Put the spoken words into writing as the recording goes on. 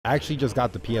I actually just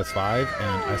got the PS5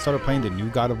 and I started playing the new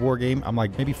God of War game. I'm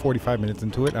like maybe 45 minutes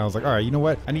into it and I was like, all right, you know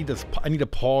what? I need to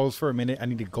pause for a minute. I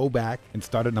need to go back and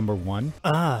start at number 1.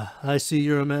 Ah, I see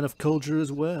you're a man of culture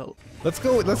as well. Let's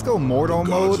go mortal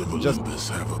mode. The gods of Olympus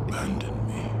have abandoned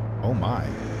me. Oh my.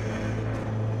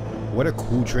 What a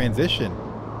cool transition.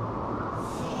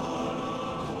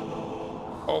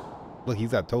 Oh, look, he's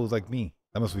got toes like me.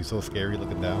 That must be so scary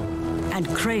looking down. And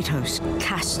Kratos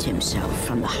cast himself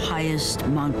from the highest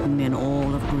mountain in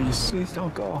all of Greece. Please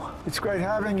don't go. It's great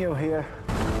having you here.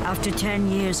 After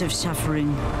 10 years of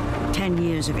suffering, 10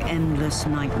 years of endless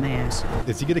nightmares,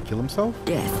 Is he gonna kill himself?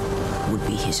 death would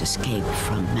be his escape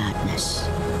from madness.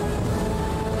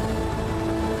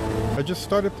 I just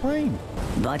started playing.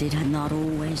 But it had not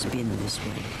always been this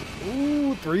way.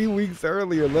 Ooh, 3 weeks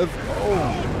earlier. Let's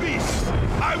go. Beast,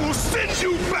 I will send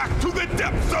you back to the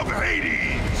depths of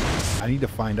Hades! I need to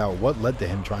find out what led to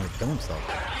him trying to kill himself.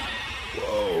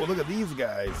 Whoa, look at these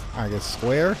guys. I guess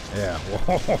square? Yeah.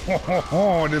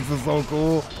 Whoa, this is so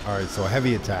cool. All right, so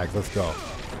heavy attacks. Let's go.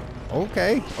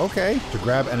 Okay. To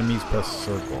grab enemies, press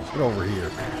circle. Get over here.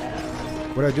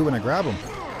 What do I do when I grab them?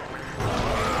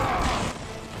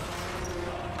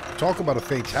 Talk about a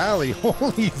fatality.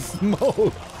 Holy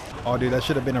smoke. Oh, dude, that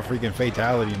should have been a freaking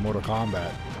fatality in Mortal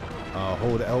Kombat.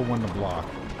 Hold L1 to block.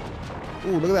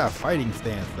 Ooh, look at that fighting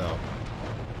stance, though.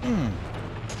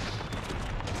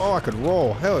 Oh, I could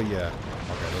roll. Hell yeah.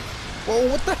 Okay, let's... Whoa,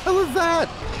 what the hell is that?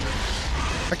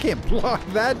 I can't block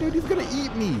that, dude. He's gonna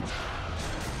eat me.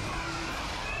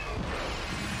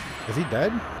 Is he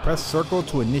dead? Press circle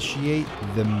to initiate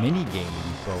the mini game.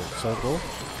 So, circle.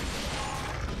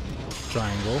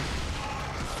 Triangle.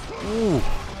 Ooh.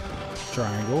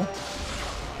 Triangle.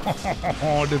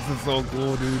 Oh, this is so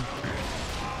cool, dude.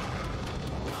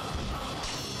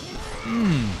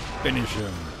 Finish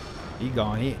him. He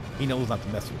gone. He knows not to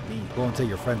mess with me. Go and tell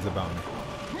your friends about me.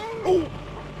 Oh!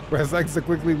 Press X to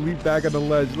quickly leap back on the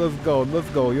ledge. Let's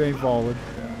go. You ain't falling.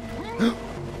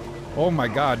 Oh my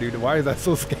god, dude. Why is that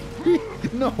so scary?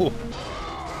 No.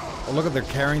 Oh, look at they're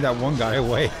carrying that one guy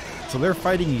away. So they're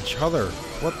fighting each other.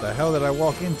 What the hell did I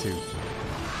walk into?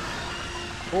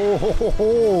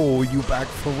 Oh, you back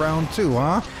for round 2,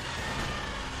 huh?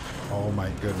 Oh my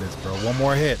goodness, bro. One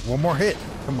more hit.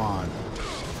 Come on.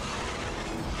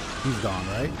 He's gone,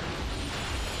 right?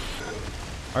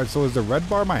 All right, so is the red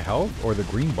bar my health or the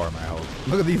green bar my health?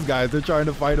 Look at these guys. They're trying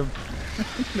to fight him.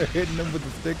 They're hitting him with the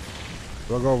stick.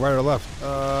 Do I go right or left?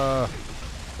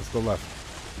 Let's go left.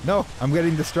 No, I'm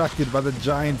getting distracted by the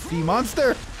giant sea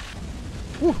monster.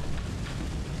 Whew.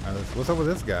 All right, what's up with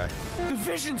this guy? The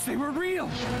visions, they were real.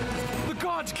 The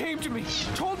gods came to me,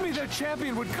 told me their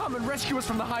champion would come and rescue us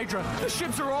from the Hydra. The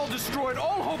ships are all destroyed.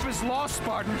 All hope is lost,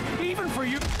 Spartan. Even for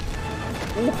you.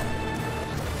 Ooh.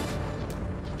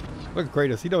 Look at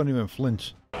Kratos. He don't even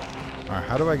flinch. All right,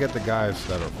 how do I get the guys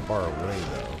that are far away,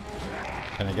 though?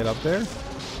 Can I get up there?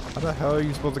 How the hell are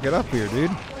you supposed to get up here,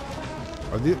 dude?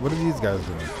 What are these guys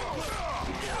doing?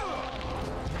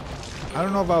 I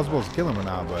don't know if I was supposed to kill him or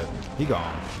not, but he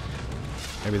gone.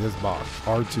 Maybe this box.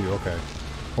 R2, okay.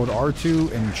 Hold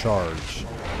R2 and charge.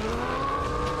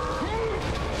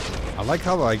 I like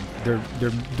how like they're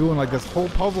doing like this whole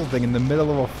puzzle thing in the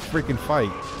middle of a freaking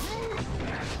fight.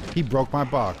 He broke my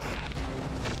box.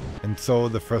 And so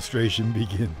the frustration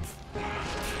begins.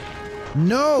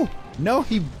 No! No,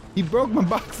 he broke my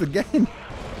box again.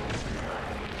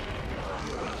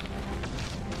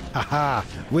 Haha,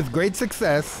 with great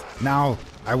success. Now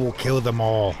I will kill them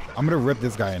all. I'm gonna rip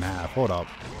this guy in half. Hold up.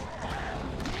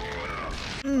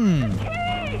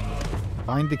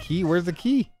 Find the key. Where's the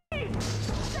key?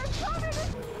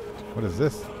 What is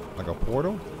this? Like a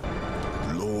portal?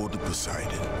 Lord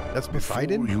Poseidon. That's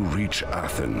Poseidon? Before you reach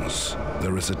Athens,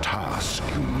 there is a task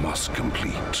you must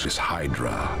complete. This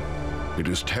Hydra. It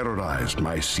has terrorized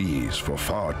my seas for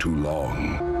far too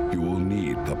long. You will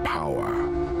need the power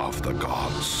of the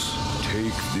gods.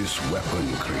 Take this weapon,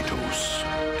 Kratos.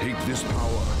 Take this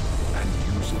power and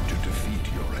use it to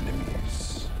defeat your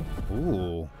enemies.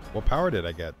 Ooh, what power did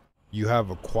I get? You have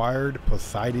acquired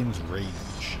Poseidon's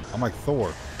Rage. I'm like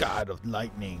Thor, god of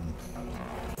lightning.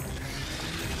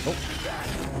 Oh.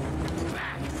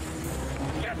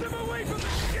 Get them away from the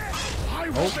ship! Why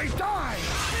will they die?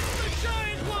 It's the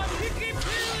giant one! He keeps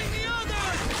healing the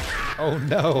others! Oh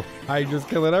no, I just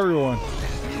killing everyone.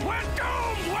 We're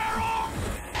doomed! We're off!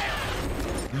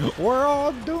 We're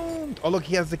all doomed. Oh look,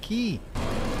 he has the key.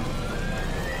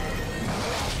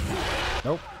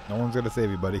 Nope, no one's gonna save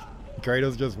you, buddy.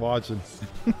 Kratos just watching.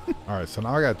 Alright, so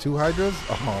now I got 2 Hydras?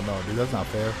 Oh no, dude, that's not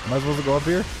fair. Am I supposed to go up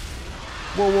here?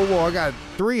 Whoa, I got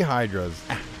 3 Hydras.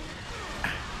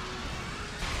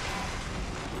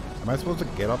 Am I supposed to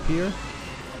get up here?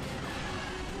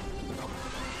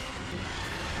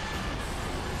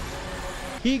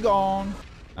 He gone.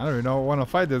 I don't even know I want to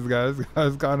fight this guy. This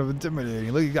guy's kind of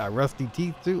intimidating. Look, he got rusty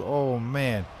teeth too. Oh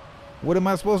man. What am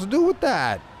I supposed to do with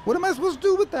that? What am I supposed to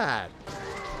do with that?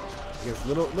 I guess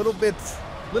little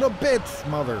bits,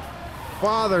 mother,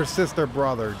 father, sister,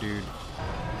 brother, dude.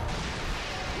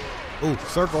 Ooh,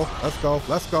 circle. Let's go.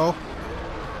 Let's go.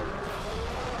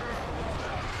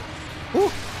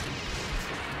 Ooh.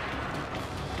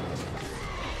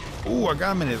 Ooh, I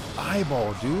got him in his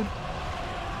eyeball, dude.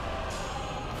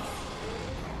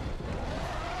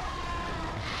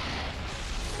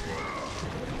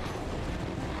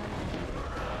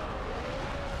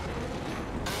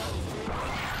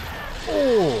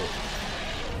 Oh.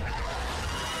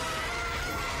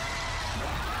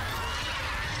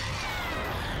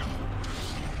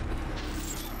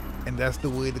 And that's the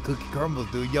way the cookie crumbles,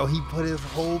 dude. Yo, he put the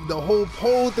whole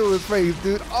pole through his face,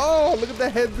 dude. Oh, look at the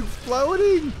heads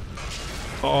exploding.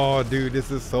 Oh, dude, this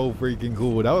is so freaking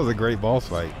cool. That was a great boss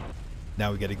fight.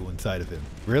 Now we gotta go inside of him.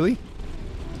 Really?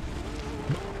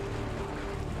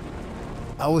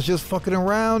 I was just fucking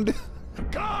around.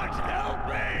 God help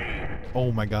me!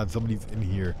 Oh my God, somebody's in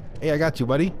here. Hey, I got you,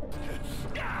 buddy.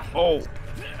 Oh.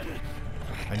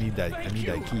 I need that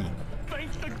key.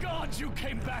 Thank the gods you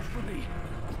came back for me.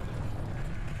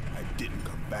 I didn't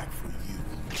come back for you.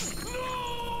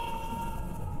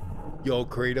 Yo,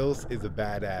 Kratos is a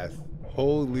badass.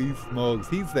 Holy smokes.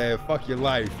 He said, fuck your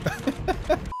life.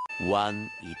 One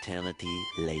eternity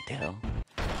later.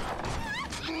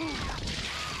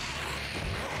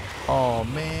 Oh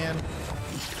man.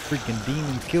 Freaking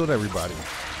demons killed everybody.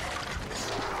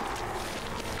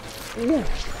 Ooh.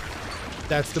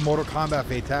 That's the Mortal Kombat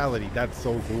fatality. That's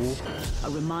so cool. A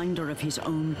reminder of his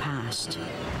own past.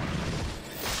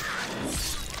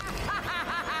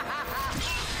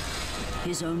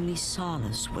 His only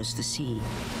solace was the sea,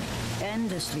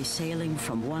 endlessly sailing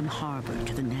from one harbor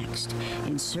to the next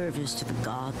in service to the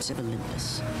gods of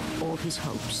Olympus. All his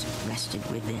hopes rested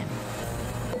with them.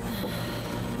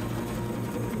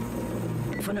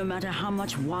 For no matter how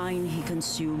much wine he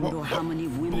consumed or how many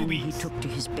women he took to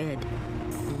his bed,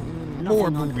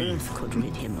 nothing on earth could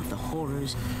rid him of the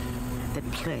horrors that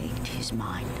plagued his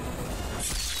mind.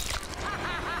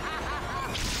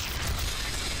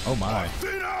 Oh my.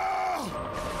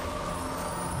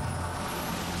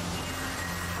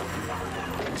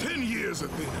 10 years,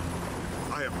 Athena.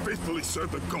 I have faithfully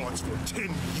served the gods for 10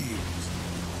 years.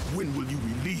 When will you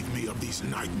relieve me of these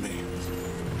nightmares?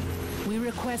 We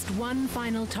request one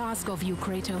final task of you,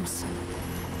 Kratos.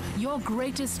 Your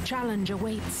greatest challenge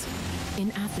awaits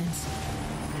in Athens,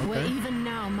 where even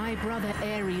now my brother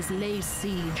Ares lays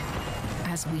siege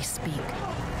as we speak.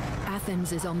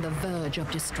 Athens is on the verge of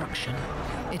destruction.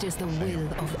 It is the will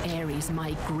of Ares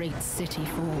my great city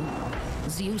fall.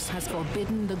 Zeus has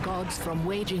forbidden the gods from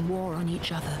waging war on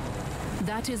each other.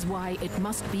 That is why it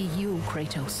must be you,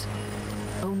 Kratos.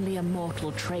 Only a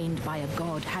mortal trained by a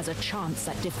god has a chance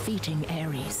at defeating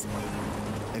Ares.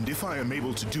 And if I am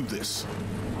able to do this,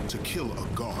 to kill a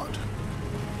god,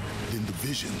 then the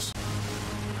visions,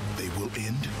 they will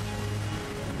end?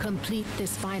 Complete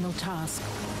this final task,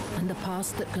 and the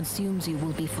past that consumes you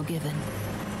will be forgiven.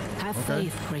 Have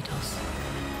faith, Kratos.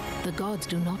 The gods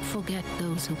do not forget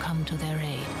those who come to their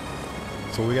aid.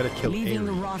 So we gotta kill Leaving Ares.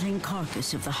 the rotting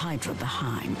carcass of the Hydra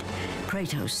behind,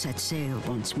 Kratos set sail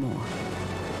once more.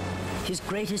 His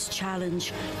greatest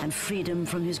challenge and freedom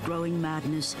from his growing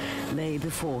madness lay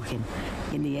before him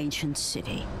in the ancient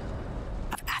city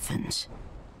of Athens.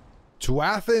 To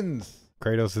Athens!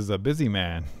 Kratos is a busy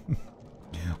man.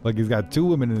 Like he's got 2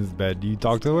 women in his bed. Do you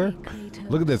talk to her?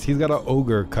 Look at this. He's got an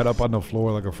ogre cut up on the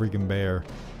floor like a freaking bear.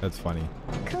 That's funny.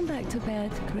 Come back to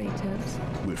bed, Kratos.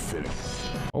 We're fitting.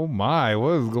 Oh my,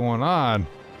 what is going on?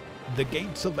 The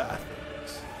gates of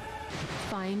Athens.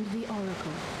 Find the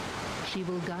Oracle. She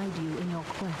will guide you in your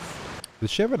quest.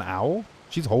 Does she have an owl?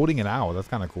 She's holding an owl. That's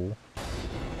kind of cool.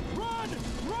 Run!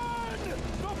 Run!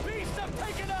 The beasts have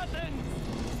taken Athens!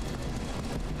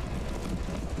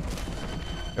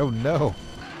 Oh no.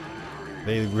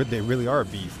 They really are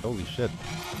beasts. Holy shit.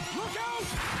 Look out!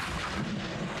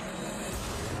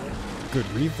 Good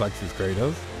reflexes,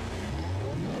 Kratos.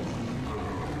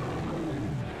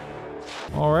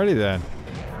 Alrighty then.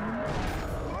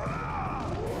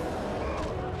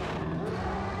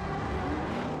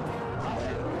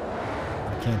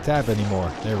 I can't tap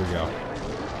anymore. There we go.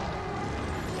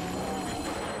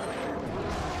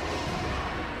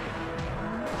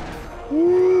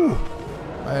 Woo!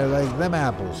 I like them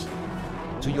apples.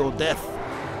 To your death.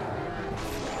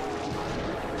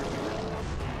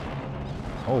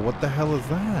 Oh, what the hell is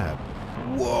that?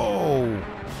 Whoa!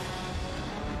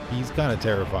 He's kind of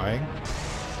terrifying.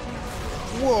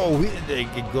 Whoa,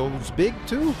 it goes big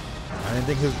too. I didn't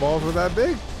think his balls were that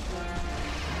big.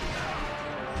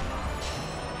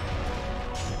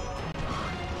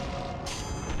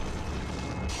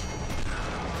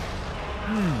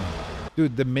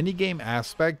 Dude, the minigame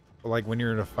aspect, like when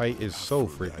you're in a fight, is so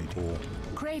freaking cool.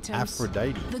 Kratos,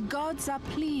 Aphrodite. the gods are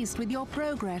pleased with your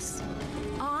progress.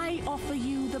 I offer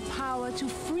you the power to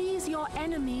freeze your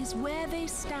enemies where they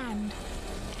stand.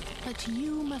 But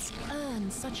you must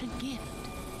earn such a gift.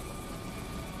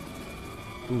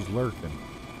 Who's lurking?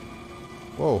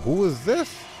 Whoa, who is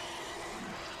this?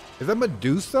 Is that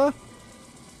Medusa?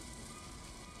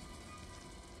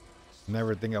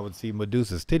 Never think I would see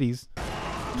Medusa's titties.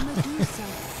 Medusa,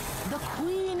 the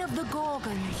queen of the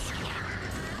Gorgons.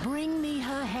 Bring me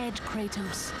her head,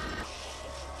 Kratos.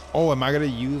 Oh, am I gonna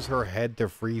use her head to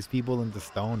freeze people into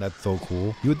stone? That's so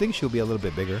cool. You would think she'll be a little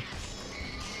bit bigger.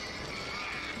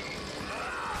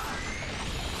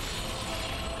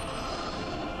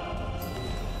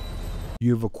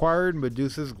 You've acquired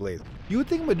Medusa's glaze. You would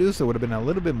think Medusa would have been a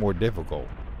little bit more difficult.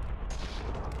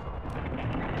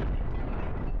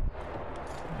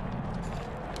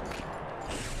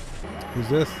 Who's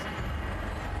this?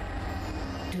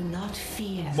 Do not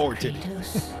fear, More titty.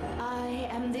 Kratos. I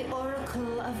am the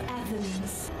Oracle of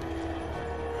Athens.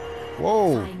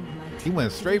 Whoa, he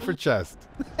went straight for chest.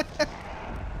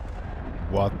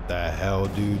 What the hell,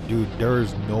 dude? Dude,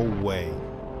 there's no way.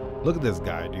 Look at this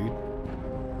guy, dude.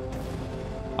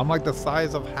 I'm like the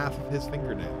size of half of his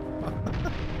fingernail.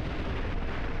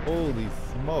 Holy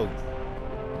smokes.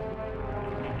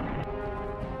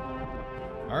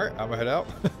 All right, I'm gonna head out.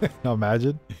 Now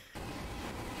imagine.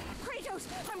 Kratos,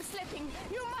 I'm slipping.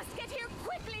 You must get here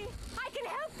quickly. I can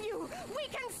help you. We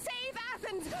can save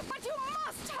Athens, but you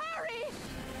must hurry.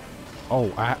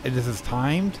 Oh, this is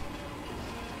timed?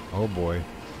 Oh boy.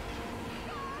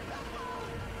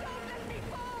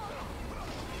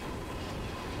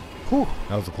 Whew,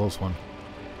 that was a close one.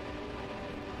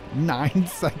 9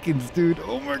 seconds, dude.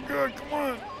 Oh my god, come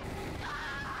on.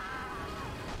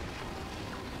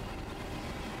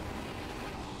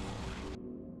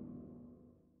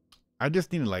 I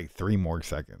just needed like 3 more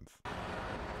seconds.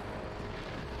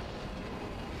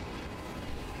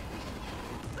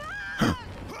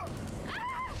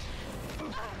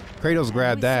 Kratos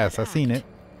grabbed ass. I seen it.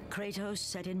 Kratos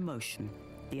set in motion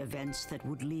the events that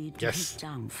would lead to his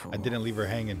downfall. I didn't leave her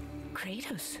hanging.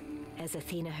 Kratos, as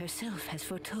Athena herself has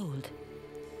foretold.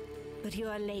 But you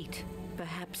are late,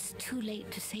 perhaps too late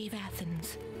to save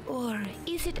Athens. Or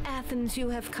is it Athens you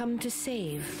have come to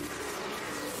save?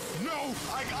 No,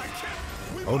 I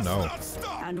can't. We Oh must no. not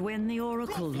stop. And when the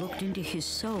Oracle looked into his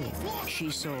soul, she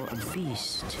saw a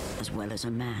beast as well as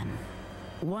a man.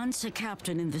 Once a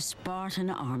captain in the Spartan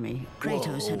army,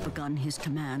 Kratos had begun his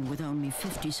command with only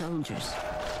 50 soldiers.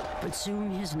 But soon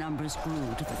his numbers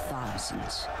grew to the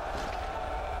thousands.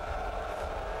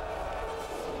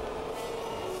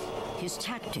 His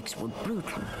tactics were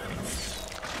brutal,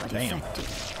 but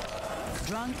effective.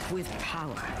 Drunk with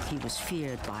power, he was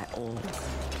feared by all,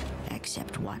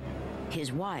 except one.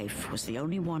 His wife was the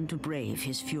only one to brave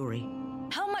his fury.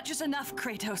 How much is enough,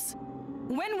 Kratos?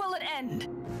 When will it end?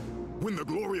 When the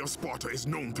glory of Sparta is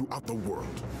known throughout the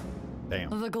world.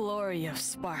 Damn. The glory of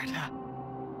Sparta.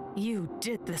 You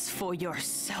did this for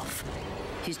yourself.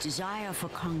 His desire for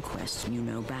conquest knew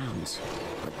no bounds,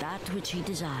 but that which he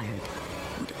desired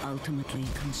would ultimately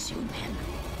consume him.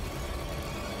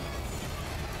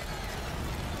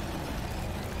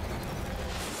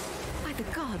 By the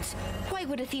gods, why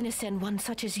would Athena send one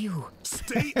such as you?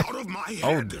 Stay out of my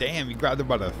Oh head. damn, he grabbed her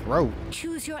by the throat.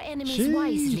 Choose your enemies Sheesh.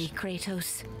 wisely,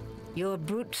 Kratos. Your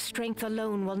brute strength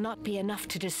alone will not be enough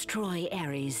to destroy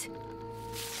Ares.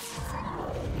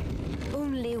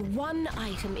 Only one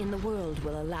item in the world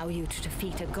will allow you to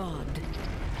defeat a god.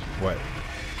 What?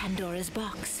 Pandora's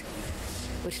box,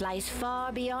 which lies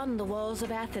far beyond the walls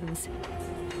of Athens,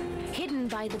 hidden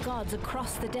by the gods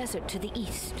across the desert to the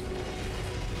east.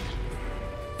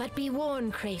 But be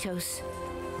warned, Kratos.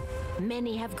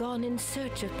 Many have gone in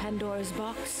search of Pandora's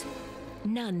box.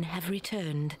 None have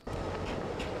returned.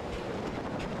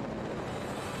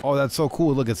 Oh, that's so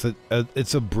cool. Look,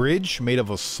 it's a bridge made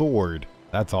of a sword.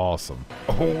 That's awesome.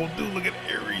 Oh, dude, look at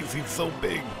Ares. He's so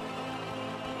big.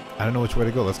 I don't know which way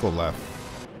to go. Let's go left.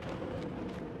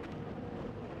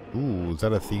 Ooh, is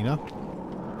that Athena?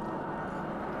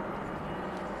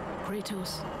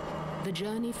 Kratos, the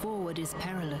journey forward is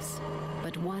perilous,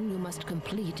 but one you must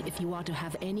complete if you are to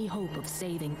have any hope of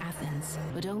saving Athens.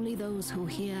 But only those who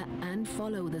hear and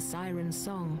follow the siren's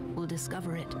song will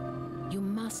discover it. You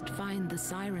must must find the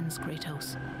sirens,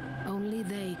 Kratos. Only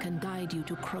they can guide you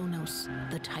to Kronos,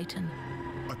 the Titan.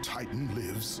 A Titan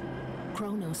lives?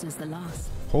 Kronos is the last.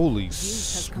 Holy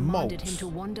Zeus has commanded him smokes. to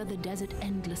wander the desert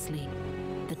endlessly,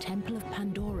 the temple of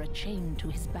Pandora chained to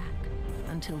his back,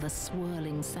 until the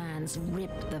swirling sands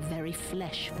rip the very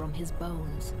flesh from his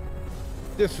bones.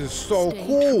 This is so Stay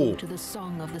cool. true to the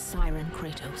song of the siren,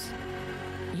 Kratos.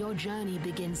 Your journey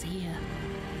begins here.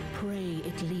 Pray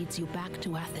it leads you back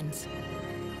to Athens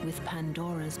with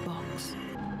Pandora's box.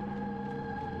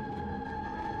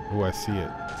 Oh, I see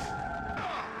it.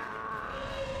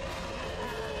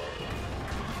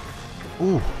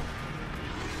 Ooh.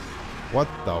 What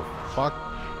the fuck?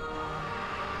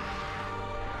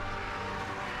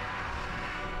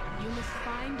 You must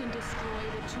find and destroy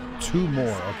the Two more,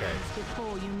 okay.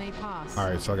 before you may pass.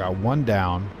 Alright, so I got one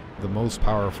down. The most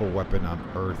powerful weapon on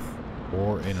Earth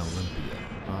or in Olympia.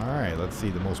 Alright, let's see.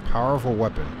 The most powerful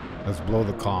weapon. Let's blow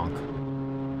the conch.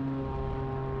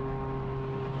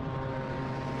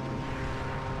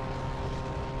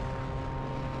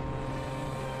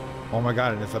 Oh my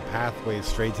god, and it's a pathway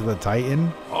straight to the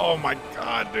Titan? Oh my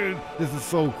god, dude. This is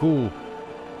so cool.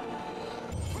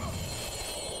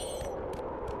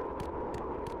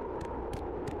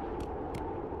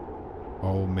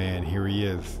 Oh man, here he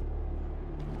is.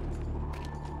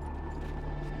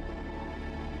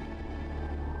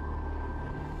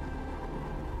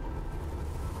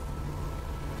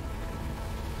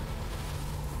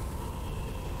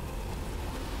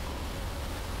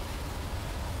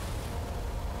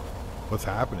 What's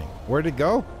happening? Where'd it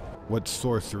go? What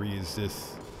sorcery is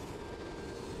this?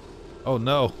 Oh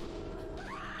no.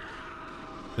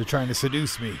 They're trying to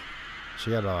seduce me.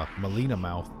 She had a Melina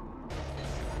mouth.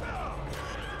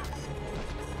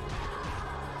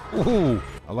 Ooh,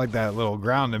 I like that little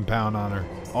ground and pound on her.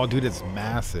 Oh dude, it's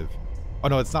massive. Oh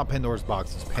no, it's not Pandora's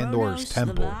box, it's Pandora's Kronos,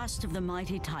 temple. the last of the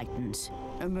mighty Titans,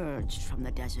 emerged from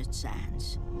the desert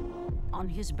sands. On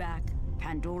his back,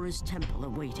 Pandora's temple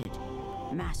awaited,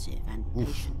 massive and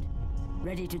patient,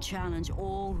 ready to challenge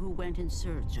all who went in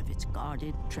search of its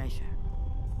guarded treasure.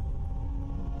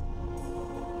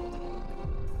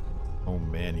 Oh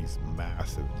man, he's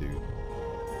massive, dude.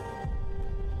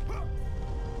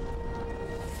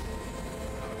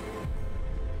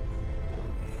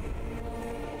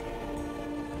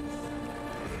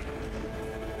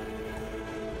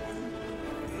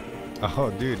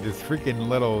 Oh, dude, this freaking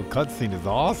little cutscene is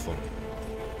awesome.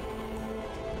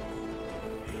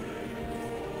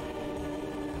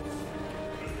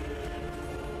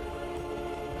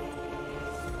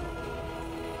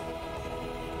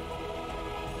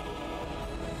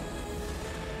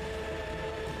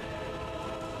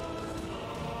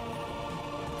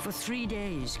 For 3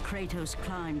 days, Kratos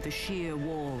climbed the sheer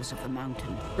walls of the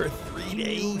mountain. For 3 He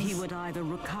knew days? he would either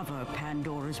recover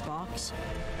Pandora's box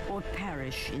or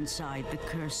perish inside the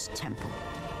cursed temple,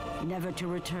 never to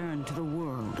return to the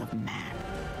world of man.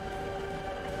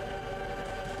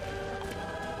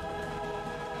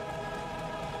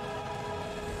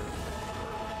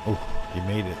 Oh, he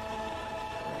made it.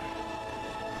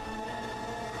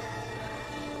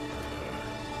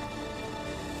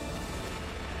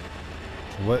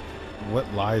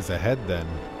 What lies ahead then?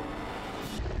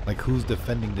 Like, who's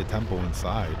defending the temple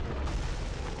inside?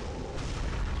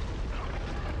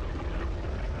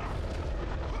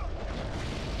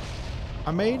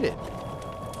 I made it.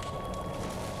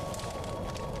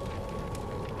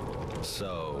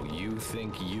 So, you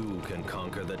think you can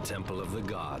conquer the Temple of the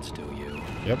Gods, do you?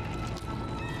 Yep.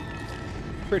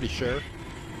 Pretty sure.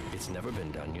 It's never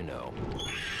been done, you know.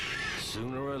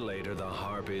 Sooner or later, the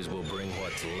Harpies will bring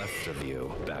what's left of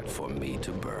you back for me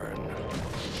to burn.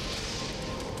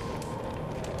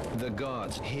 The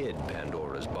gods hid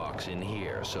Pandora's box in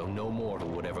here, so no mortal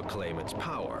would ever claim its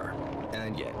power.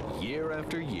 And yet, year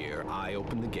after year, I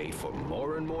open the gate for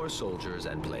more and more soldiers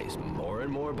and place more and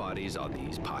more bodies on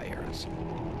these pyres.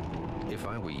 If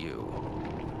I were you,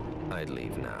 I'd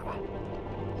leave now.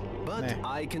 But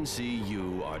I can see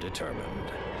you are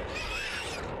determined.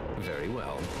 Very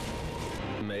well.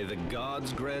 May the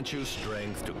gods grant you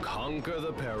strength to conquer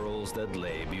the perils that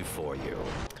lay before you.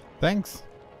 Thanks.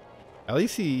 At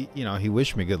least he, you know, he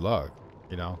wished me good luck.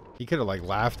 You know, he could have like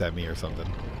laughed at me or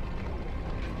something.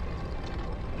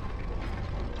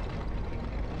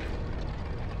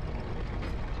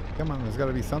 Come on, there's got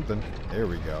to be something. There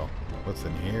we go. What's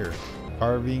in here?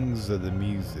 Carvings of the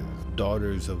Muses,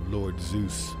 daughters of Lord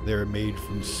Zeus. They're made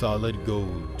from solid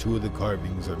gold. 2 of the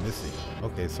carvings are missing.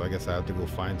 Okay, so I guess I have to go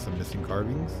find some missing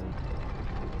carvings.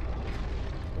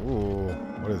 Ooh,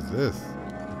 what is this?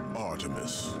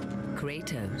 Artemis.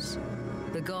 Kratos,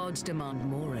 the gods demand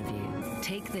more of you.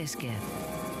 Take this gift.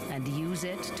 and use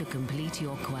it to complete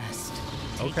your quest.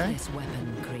 Take Okay. this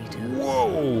weapon, Kratos.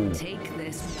 Whoa! Take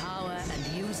this power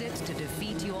and use it to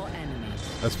defeat your enemies.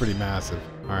 That's pretty massive.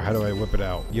 All right, how do I whip it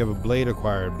out? You have a blade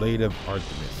acquired, Blade of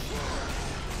Artemis.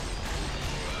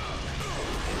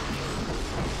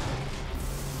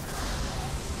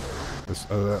 Let's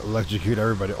electrocute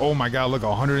everybody. Oh my God, look,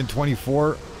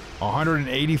 124,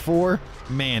 184.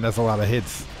 Man, that's a lot of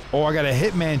hits. Oh, I got a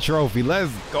Hitman trophy.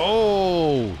 Let's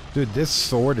go. Dude, this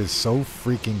sword is so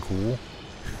freaking cool.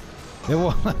 It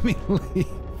won't let me leave.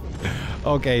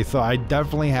 Okay, so I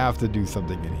definitely have to do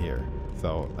something in here.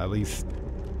 So at least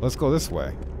let's go this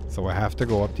way. So I have to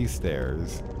go up these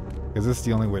stairs because this is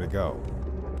the only way to go.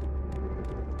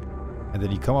 And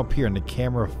then you come up here and the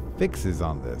camera fixes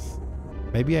on this.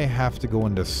 Maybe I have to go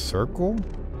in the circle?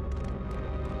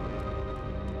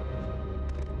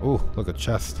 Oh, look, a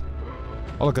chest.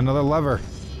 Oh, look, another lever.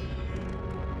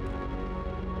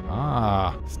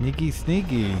 Ah, sneaky,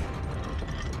 sneaky.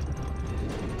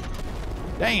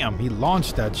 Damn, he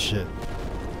launched that shit.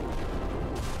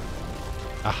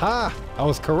 Aha, I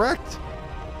was correct.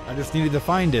 I just needed to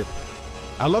find it.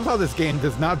 I love how this game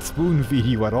does not spoon feed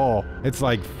you at all. It's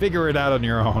like, figure it out on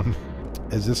your own.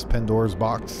 Is this Pandora's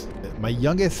box? My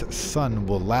youngest son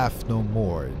will laugh no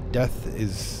more. Death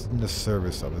is in the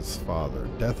service of his father.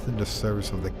 Death in the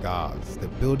service of the gods. The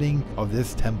building of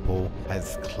this temple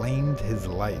has claimed his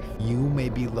life. You may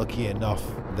be lucky enough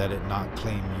that it not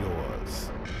claim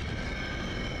yours.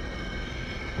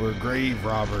 We're grave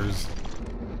robbers.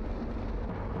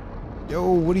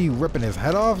 Yo, what are you ripping his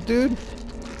head off, dude?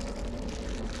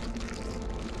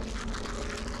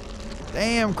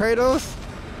 Damn, Kratos.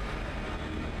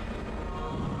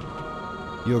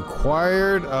 You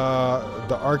acquired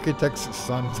the architect's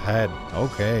son's head.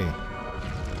 Okay.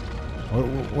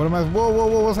 What am I?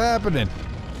 Whoa, what's happening?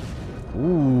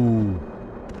 Ooh,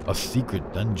 a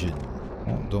secret dungeon.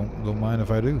 Oh, don't mind if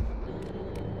I do.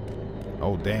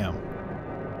 Oh, damn.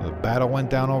 The battle went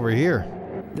down over here.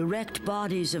 The wrecked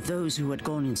bodies of those who had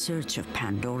gone in search of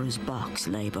Pandora's box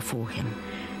lay before him,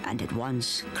 and at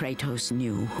once Kratos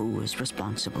knew who was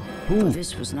responsible. For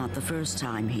this was not the first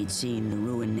time he'd seen the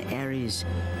ruin Ares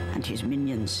and his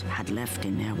minions had left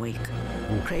in their wake.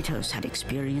 Kratos had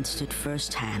experienced it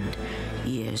firsthand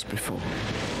years before.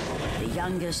 The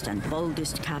youngest and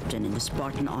boldest captain in the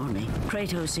Spartan army,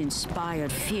 Kratos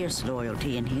inspired fierce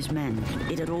loyalty in his men.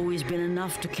 It had always been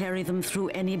enough to carry them through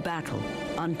any battle,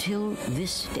 until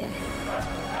this day.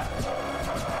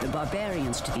 The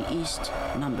barbarians to the east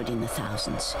numbered in the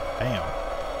thousands. Damn.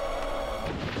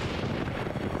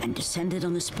 And descended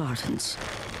on the Spartans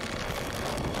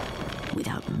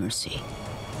without mercy.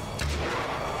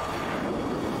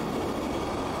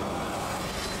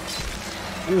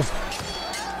 Ooh.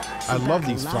 I love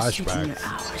these flashbacks.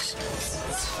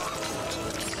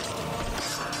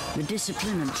 The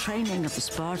discipline and training of the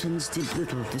Spartans did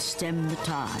little to stem the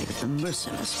tide of the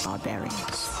merciless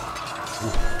barbarians.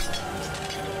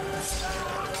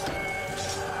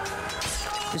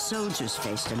 The soldiers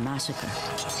faced a massacre,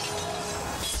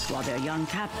 while their young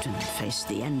captain faced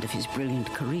the end of his brilliant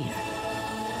career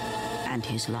and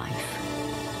his life.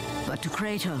 But to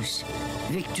Kratos,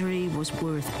 victory was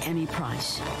worth any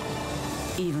price,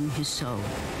 even his soul.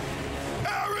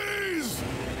 Ares!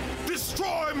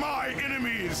 Destroy my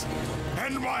enemies,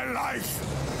 and my life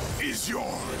is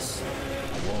yours.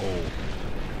 Whoa.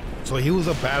 So he was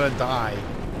about to die,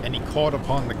 and he called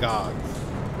upon the gods.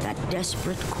 That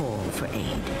desperate call for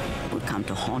aid would come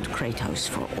to haunt Kratos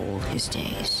for all his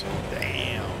days.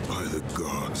 Damn. By the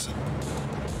gods,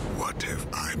 what have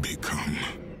I become?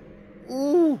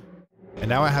 Ooh. And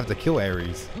now I have to kill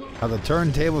Ares. How the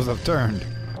turntables have turned.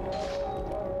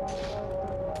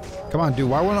 Come on, dude.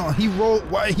 Why won't he roll?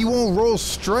 Why he won't roll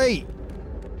straight?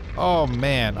 Oh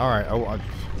man. All right. Oh,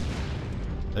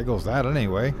 there goes that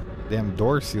anyway. Damn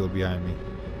door sealed behind me.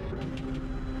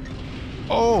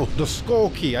 Oh, the skull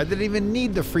key. I didn't even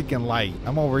need the freaking light.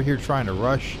 I'm over here trying to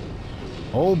rush.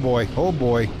 Oh boy. Oh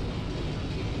boy.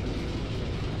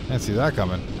 Didn't see that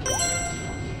coming.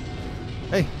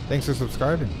 Hey, thanks for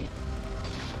subscribing.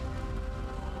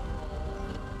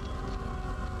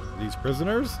 These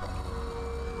prisoners?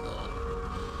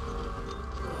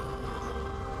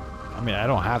 I mean, I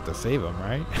don't have to save them,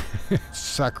 right?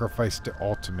 Sacrifice the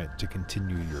ultimate to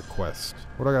continue your quest.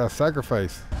 What do I gotta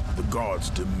sacrifice? The gods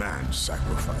demand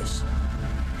sacrifice.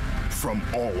 From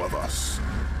all of us.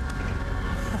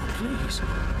 Oh, please.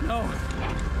 No.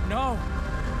 No.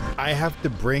 I have to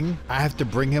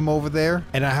bring him over there,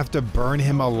 and I have to burn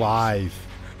him alive.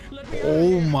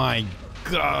 Oh my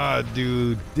God,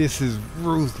 dude. This is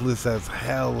ruthless as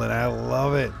hell, and I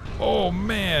love it. Oh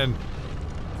man.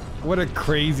 What a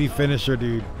crazy finisher,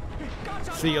 dude.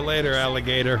 See you later,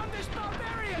 alligator.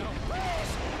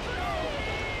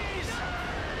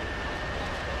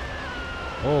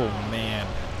 Oh, man.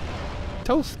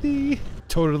 Toasty.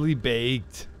 Totally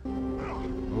baked.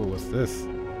 Oh, what's this?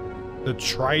 The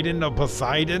Trident of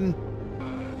Poseidon?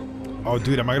 Oh,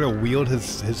 dude, am I gonna wield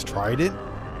his trident?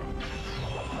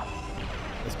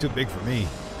 That's too big for me.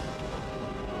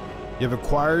 You have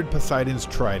acquired Poseidon's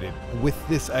trident. With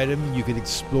this item, you can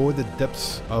explore the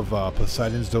depths of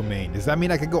Poseidon's domain. Does that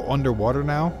mean I can go underwater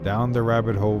now? Down the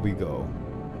rabbit hole we go.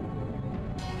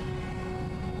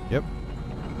 Yep.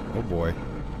 Oh boy.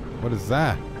 What is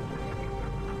that?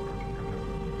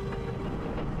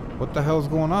 What the hell's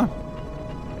going on?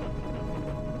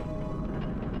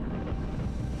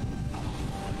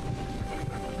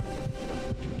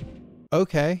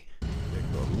 Okay.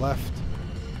 Go left.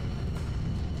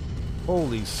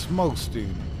 Holy smokes,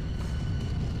 dude.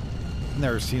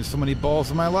 Never seen so many balls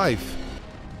in my life.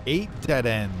 8 dead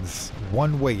ends.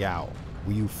 One way out.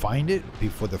 Will you find it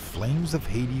before the flames of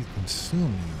Hades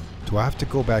consume you? Do I have to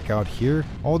go back out here?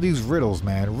 All these riddles,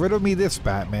 man. Riddle me this,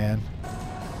 Batman.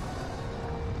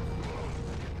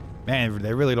 Man,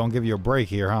 they really don't give you a break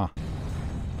here, huh?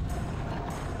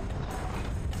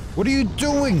 What are you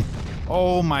doing?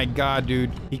 Oh my god,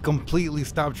 dude. He completely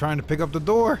stopped trying to pick up the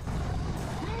door.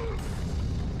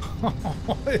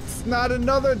 Oh, it's not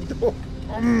another door.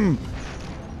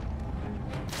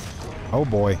 Oh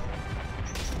boy.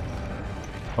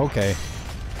 Okay.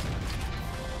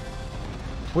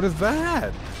 What is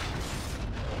that?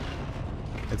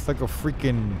 It's like a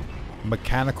freaking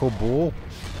mechanical bull.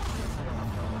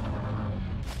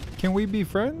 Can we be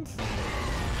friends?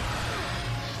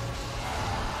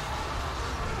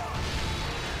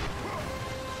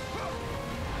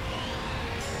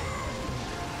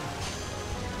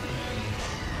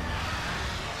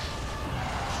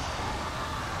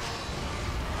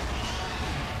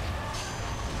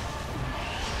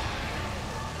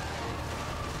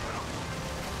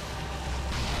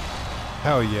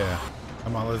 Hell yeah.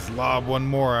 Come on, let's lob one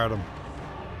more at him.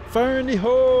 Fire in the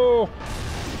hole!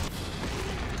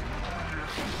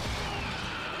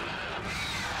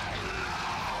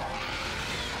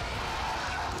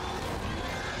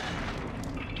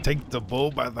 Take the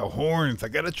bull by the horns. I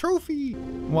got a trophy.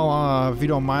 Well, if you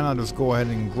don't mind, I'll just go ahead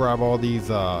and grab all these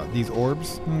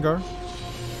orbs, Gar.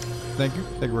 Thank you.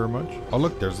 Thank you very much. Oh,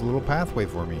 look, there's a little pathway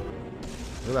for me.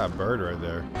 Look at that bird right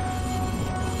there.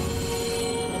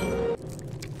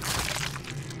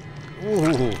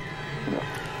 Ooh.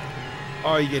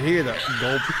 Oh, you can hear that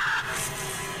gulp.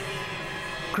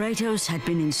 Kratos had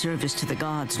been in service to the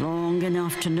gods long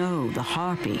enough to know the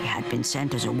Harpy had been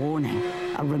sent as a warning,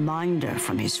 a reminder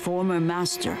from his former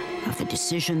master of the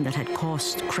decision that had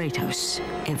cost Kratos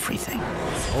everything.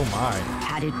 Oh my.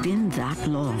 Had it been that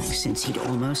long since he'd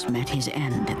almost met his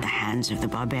end at the hands of the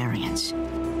barbarians?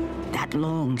 That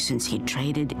long since he'd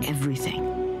traded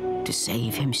everything to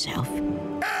save himself?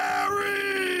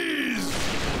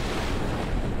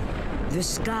 The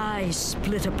sky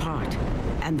split apart,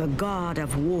 and the god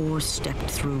of war stepped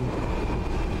through.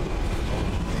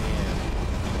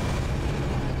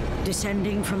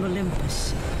 Descending from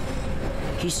Olympus,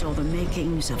 he saw the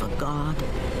makings of a god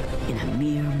in a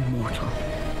mere mortal.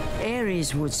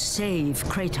 Ares would save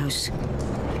Kratos.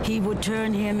 He would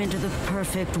turn him into the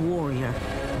perfect warrior,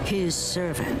 his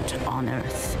servant on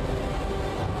Earth.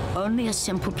 Only a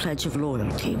simple pledge of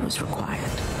loyalty was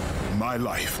required. My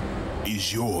life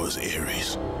is yours,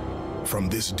 Ares. From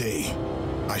this day,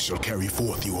 I shall carry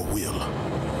forth your will.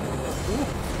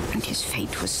 And his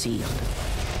fate was sealed.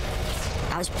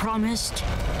 As promised,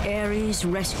 Ares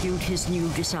rescued his new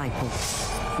disciple,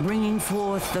 bringing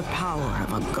forth the power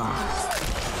of a god.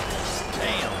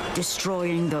 Damn.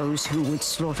 Destroying those who would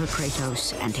slaughter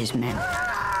Kratos and his men.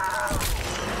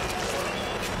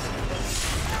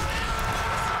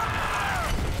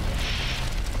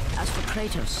 As for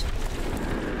Kratos,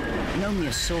 no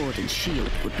mere sword and shield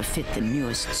would befit the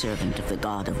newest servant of the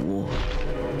god of war.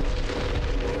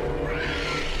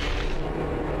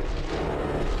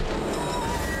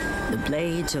 The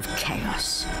blades of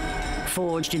chaos,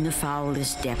 forged in the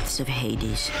foulest depths of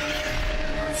Hades.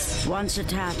 Once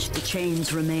attached, the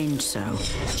chains remained so,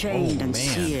 chained and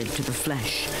seared to the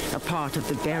flesh, a part of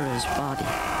the bearer's body,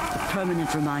 a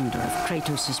permanent reminder of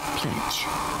Kratos' pledge.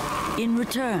 In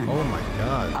return, oh my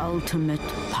God, ultimate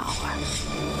power.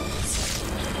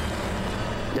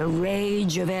 The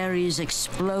rage of Ares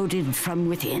exploded from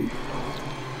within.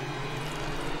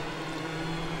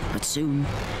 But soon,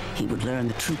 he would learn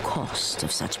the true cost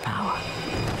of such power.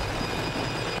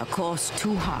 A cost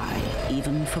too high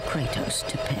even for Kratos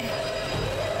to pay.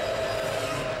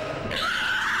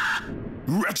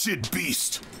 Wretched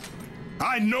beast!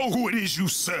 I know who it is you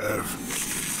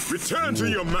serve. Return to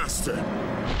your master.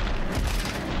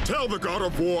 Tell the god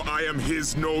of war I am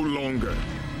his no longer.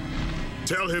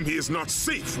 Tell him he is not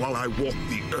safe while I walk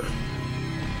the earth.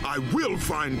 I will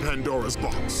find Pandora's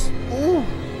box. Ooh.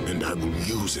 And I will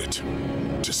use it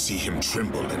to see him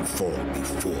tremble and fall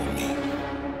before me.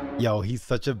 Yo, he's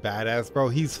such a badass, bro.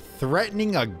 He's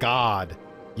threatening a god,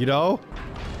 you know?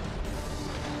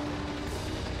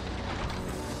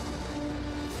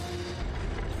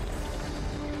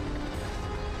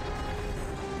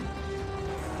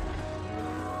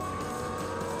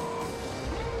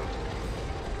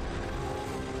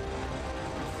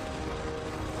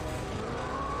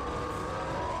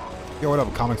 Yo, what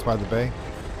up, Comics by the Bay?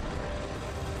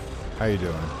 How you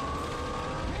doing?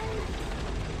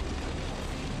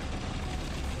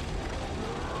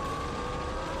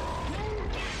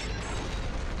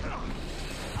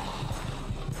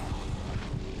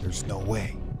 There's no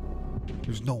way.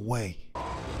 There's no way.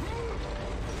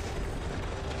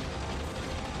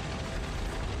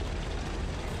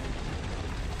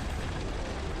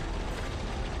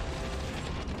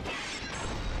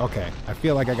 Okay, I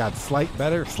feel like I got slightly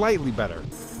better.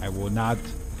 I will not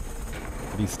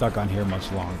be stuck on here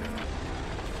much longer.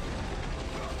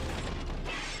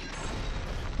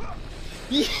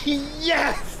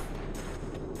 Yes!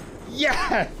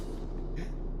 Yes!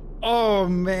 Oh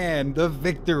man, the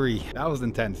victory. That was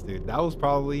intense, dude. That was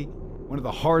probably one of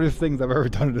the hardest things I've ever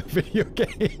done in a video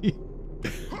game.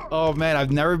 Oh man,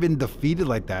 I've never been defeated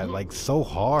like that, like so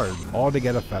hard. All to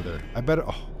get a feather. I better,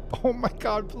 oh my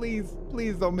God, please,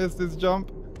 please don't miss this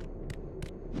jump.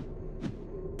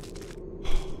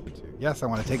 Yes, I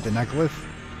want to take the necklace.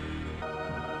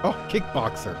 Oh,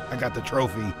 kickboxer. I got the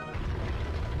trophy.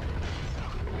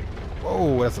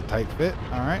 Oh, that's a tight fit.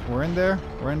 All right, we're in there.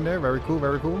 We're in there. Very cool,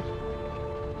 very cool.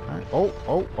 All right.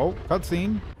 Oh,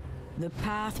 cutscene. The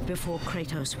path before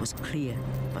Kratos was clear,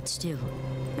 but still,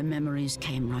 the memories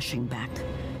came rushing back,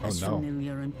 as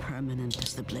familiar and permanent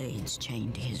as the blades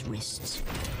chained to his wrists.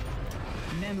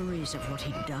 Memories of what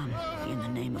he'd done in the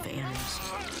name of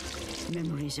Ares.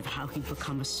 Memories of how he'd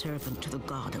become a servant to the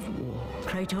god of war.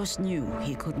 Kratos knew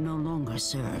he could no longer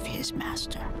serve his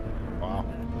master. Wow.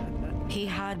 He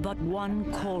had but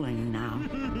one calling now,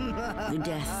 the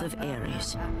death of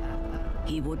Ares.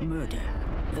 He would murder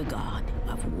the god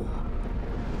of war.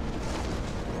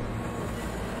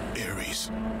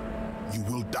 Ares, you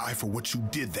will die for what you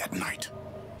did that night.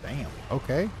 Damn.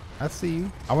 Okay, I see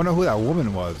you. I want to know who that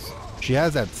woman was. She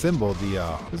has that symbol,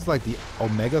 this is like the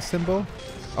Omega symbol.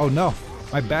 Oh no,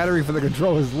 my battery for the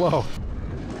controller is low.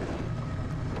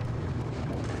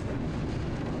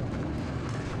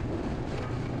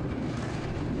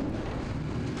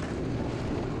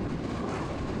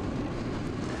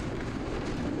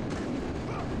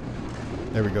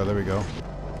 There we go, there we go.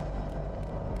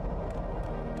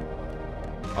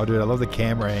 Oh dude, I love the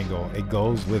camera angle. It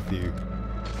goes with you.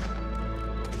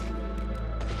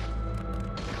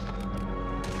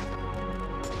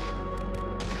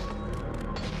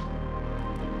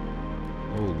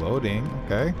 Oh, loading.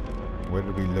 Okay. Where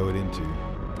did we load into?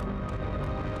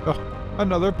 Oh,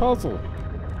 another puzzle.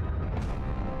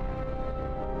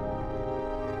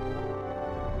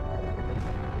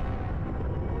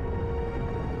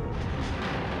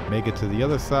 Make it to the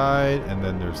other side, and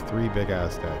then there's 3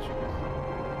 big-ass statues.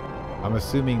 I'm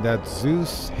assuming that's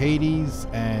Zeus, Hades,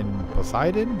 and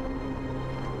Poseidon?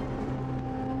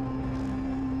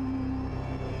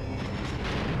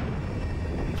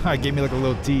 Gave me like a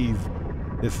little tease.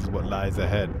 This is what lies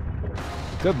ahead.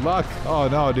 Good luck. Oh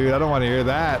no, dude, I don't want to hear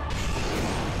that.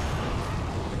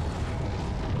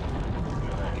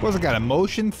 What's it got, a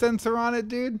motion sensor on it,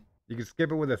 dude? You can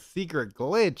skip it with a secret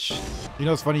glitch. You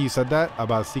know, it's funny you said that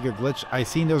about a secret glitch. I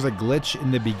seen there was a glitch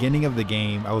in the beginning of the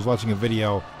game. I was watching a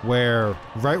video where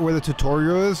right where the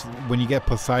tutorial is, when you get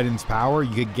Poseidon's power,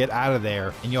 you could get out of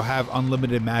there and you'll have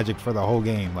unlimited magic for the whole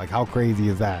game. Like, how crazy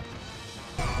is that?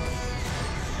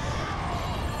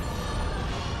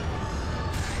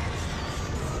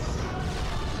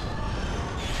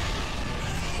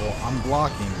 Well, I'm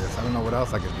blocking this. I don't know what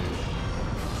else I could do.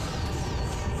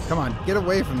 Come on, get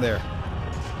away from there.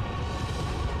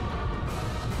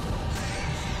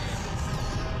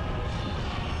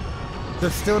 They're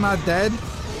still not dead?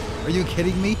 Are you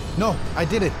kidding me? No, I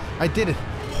did it. I did it.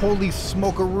 Holy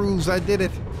smokeroos, I did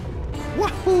it.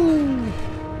 Woohoo!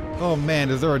 Oh man,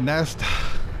 is there a nest?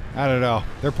 I don't know.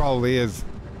 There probably is.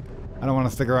 I don't want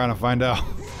to stick around and find out.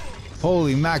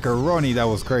 Holy macaroni, that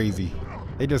was crazy.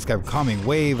 They just kept coming,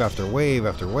 wave after wave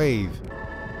after wave.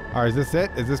 All right, is this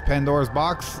it? Is this Pandora's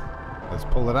box? Let's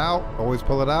pull it out. Always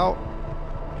pull it out.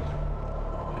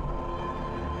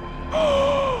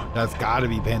 That's gotta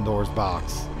be Pandora's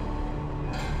box.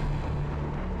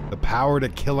 The power to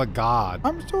kill a god.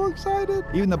 I'm so excited.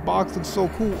 Even the box looks so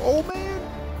cool. Oh man.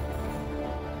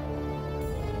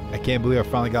 I can't believe I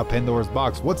finally got Pandora's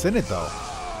box. What's in it though?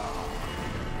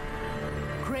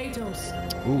 Kratos,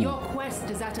 Ooh. your quest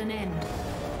is at an end.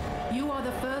 You are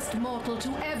the first mortal to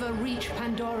ever reach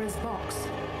Pandora's box.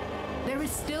 There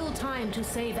is still time to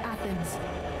save Athens.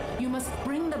 You must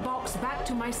bring the box back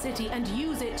to my city and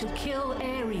use it to kill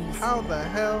Ares. How the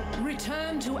hell?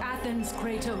 Return to Athens,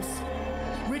 Kratos.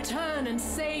 Return and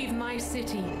save my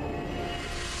city.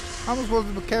 How am I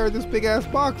supposed to carry this big ass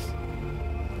box?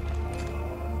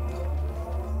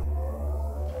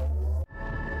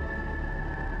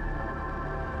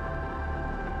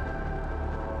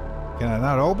 Can I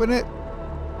not open it?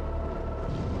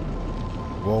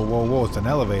 Whoa, whoa, whoa, it's an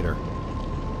elevator.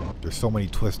 There's so many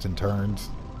twists and turns.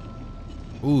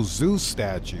 Ooh, Zeus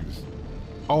statues.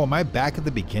 Oh, am I back at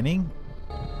the beginning?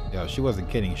 Yo, she wasn't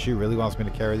kidding. She really wants me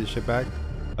to carry this shit back?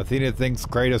 Athena thinks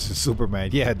Kratos is Superman.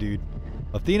 Yeah, dude.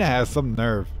 Athena has some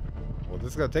nerve. Well, this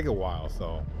is gonna take a while,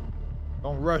 so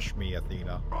don't rush me,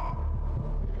 Athena.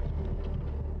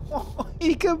 Oh,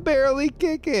 he can barely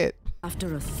kick it. After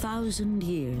 1,000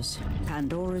 years,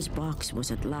 Pandora's box was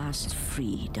at last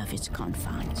freed of its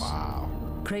confines. Wow.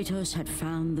 Kratos had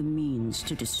found the means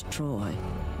to destroy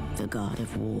the god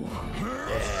of war.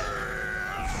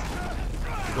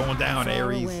 You're going down, Far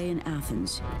Ares. away in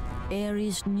Athens,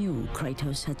 Ares knew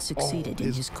Kratos had succeeded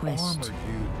in his quest. Armor,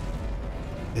 dude.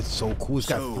 It's so cool. It's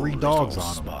got 3 dogs on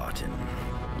him. Spartan,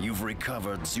 you've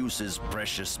recovered Zeus's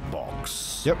precious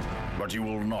box. Yep. But you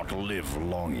will not live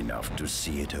long enough to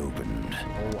see it opened.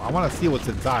 Oh, I want to see what's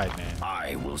inside, man.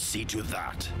 I will see to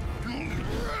that.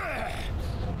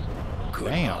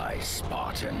 Goodbye,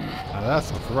 Spartan. Now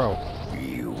that's a throw.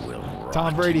 You will Tom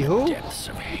rot Brady, in who? the depths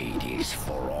of Hades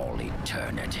for all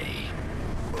eternity.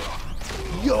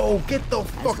 Yo, get the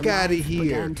fuck out of here.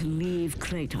 Began to leave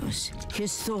Kratos.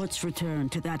 His thoughts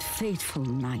returned to that fateful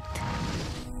night.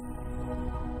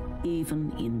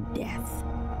 Even in death,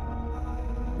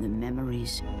 the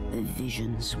memories, the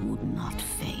visions would not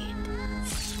fade.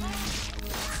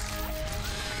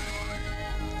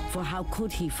 For how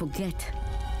could he forget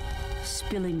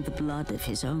spilling the blood of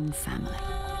his own family?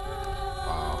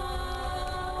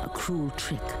 A cruel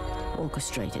trick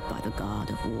orchestrated by the god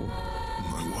of war.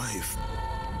 My wife,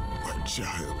 my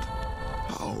child,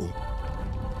 how?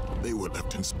 They were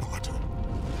left in Sparta.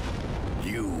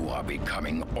 You are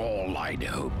becoming all I'd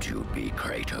hoped you'd be,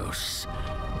 Kratos.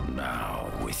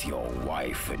 Now, with your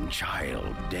wife and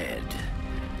child dead,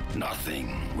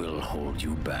 nothing will hold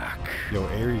you back. Yo,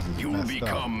 Ares is You'll messed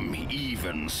become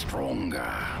even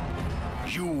stronger.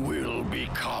 You will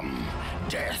become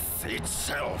death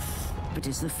itself. But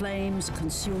as the flames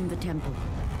consumed the temple,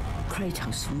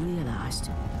 Kratos realized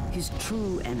his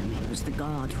true enemy was the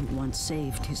god who once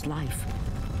saved his life.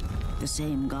 The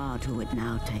same god who had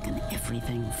now taken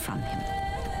everything from him.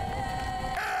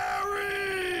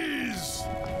 Ares!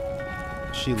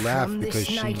 She laughed because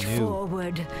she From this night knew.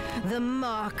 forward, the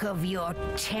mark of your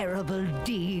terrible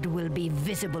deed will be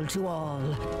visible to all.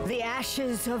 The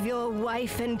ashes of your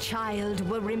wife and child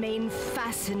will remain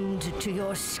fastened to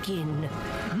your skin,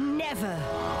 never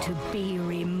to be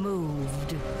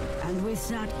removed. And with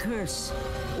that curse,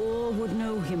 all would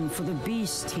know him for the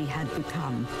beast he had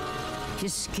become.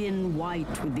 His skin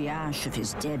white with the ash of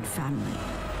his dead family.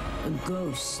 The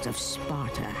ghost of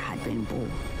Sparta had been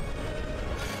born.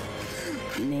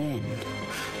 In the end,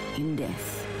 in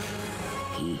death,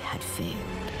 he had failed.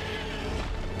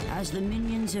 As the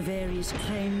minions of Ares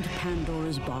claimed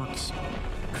Pandora's box,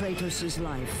 Kratos'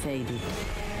 life faded,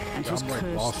 and his I'm like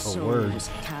cursed lost for soul words. was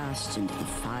cast into the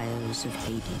fires of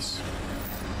Hades.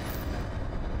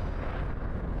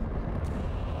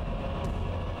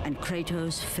 And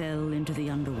Kratos fell into the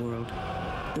underworld,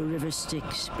 the river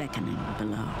Styx beckoning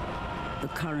below, the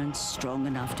currents strong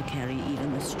enough to carry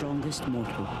even the strongest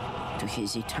mortal to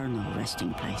his eternal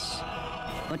resting place.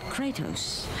 But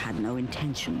Kratos had no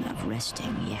intention of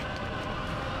resting yet.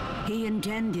 He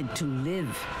intended to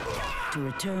live, to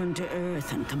return to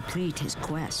Earth and complete his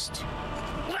quest.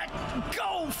 Let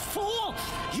go, fool!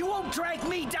 You won't drag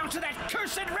me down to that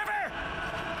cursed river!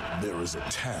 There is a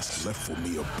task left for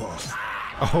me above.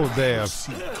 Oh, damn.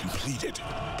 See it completed.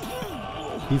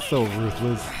 He's so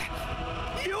ruthless.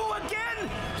 You again?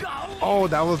 Oh,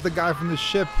 that was the guy from the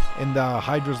ship in the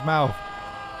Hydra's mouth.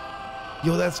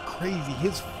 Yo, that's crazy.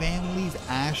 His family's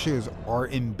ashes are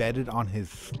embedded on his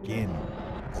skin.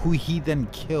 who he then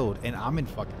killed, and I'm in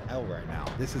fucking hell right now.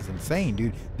 This is insane,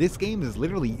 dude. This game is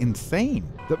literally insane.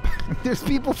 There's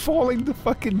people falling to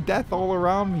fucking death all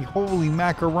around me. Holy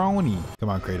macaroni. Come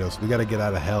on, Kratos. We gotta get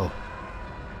out of hell.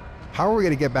 How are we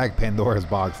gonna get back Pandora's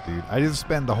box, dude? I just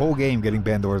spent the whole game getting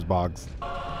Pandora's box.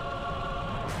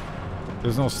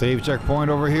 There's no save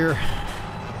checkpoint over here.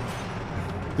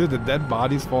 Dude, the dead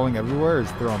bodies falling everywhere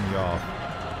is throwing me off.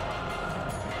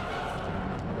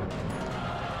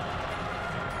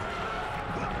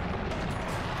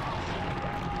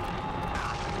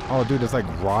 Oh, dude, it's like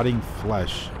rotting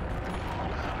flesh.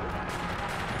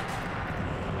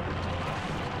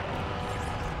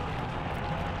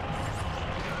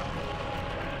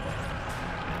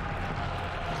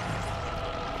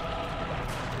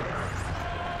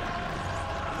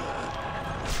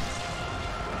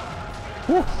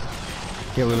 Whew.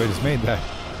 Can't believe I just made that.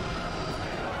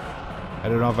 I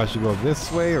don't know if I should go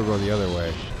this way or go the other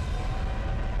way.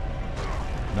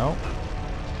 No?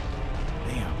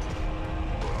 Damn.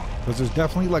 Because there's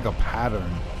definitely like a pattern.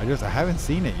 I haven't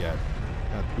seen it yet.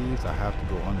 Got these. I have to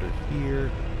go under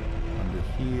here,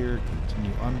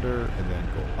 continue under, and then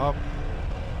go up.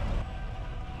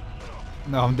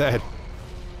 No, I'm dead.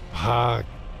 Fuck.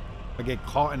 If I get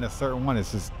caught in a certain one,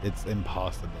 it's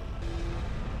impossible.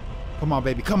 Come on,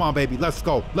 baby. Come on, baby. Let's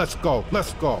go. Let's go.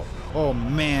 Let's go. Oh,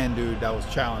 man, dude. That was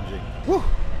challenging. Woo.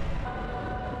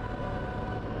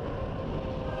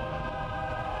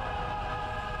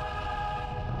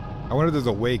 I wonder if there's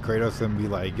a way Kratos can be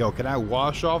like, yo, can I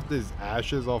wash off these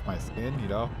ashes off my skin, you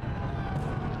know?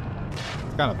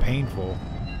 It's kind of painful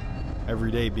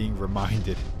every day being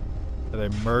reminded that I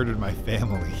murdered my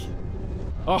family.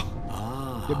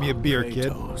 Oh, give me a beer,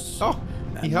 Kratos. kid. Oh,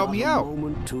 he helped me out. A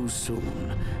moment too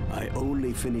soon. I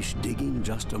only finished digging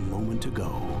just a moment ago.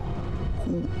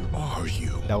 Who are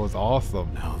you? That was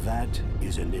awesome. Now that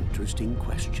is an interesting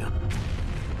question.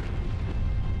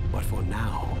 But for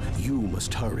now, you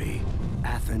must hurry.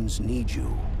 Athens needs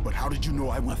you. But how did you know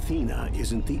I would? Athena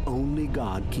isn't the only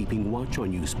god keeping watch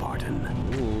on you, Spartan.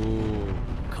 Ooh.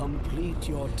 Complete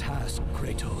your task,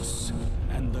 Kratos,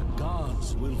 and the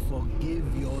gods will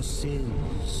forgive your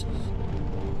sins.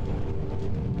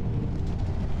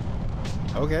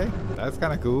 Okay, that's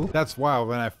kind of cool. That's wild.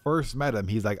 When I first met him,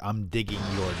 he's like, I'm digging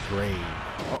your grave.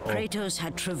 Kratos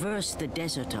had traversed the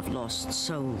desert of lost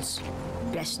souls,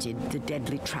 bested the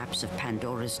deadly traps of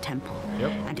Pandora's temple,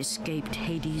 and escaped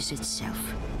Hades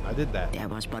itself. I did that. There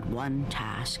was but one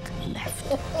task left.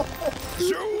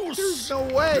 Zeus! There's no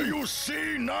way! Do you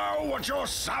see now what your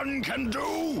son can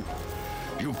do?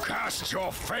 You cast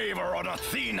your favor on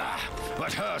Athena,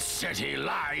 but her city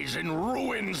lies in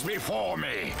ruins before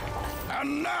me.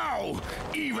 And now,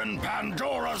 even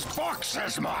Pandora's box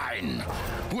is mine.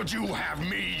 Would you have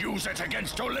me use it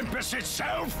against Olympus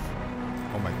itself?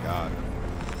 Oh my god.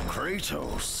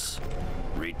 Kratos,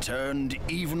 returned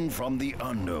even from the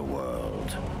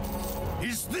underworld.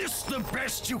 Is this the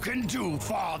best you can do,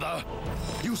 Father?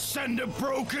 You send a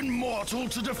broken mortal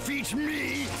to defeat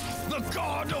me, the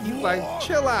god of war? Like,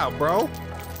 chill out, bro.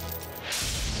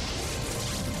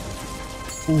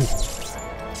 Ooh.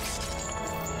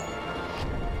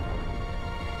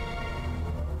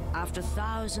 After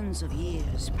thousands of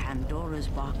years, Pandora's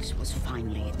box was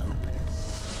finally opened.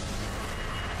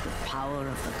 The power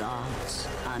of the gods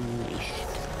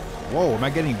unleashed. Whoa, am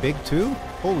I getting big too?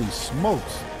 Holy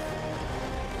smokes.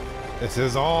 This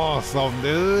is awesome,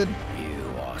 dude.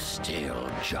 You are still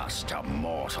just a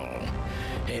mortal.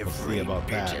 Every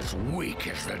bit as weak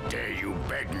as the day you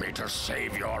begged me to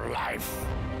save your life.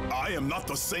 I am not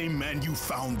the same man you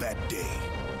found that day.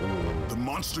 The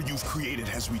monster you've created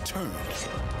has returned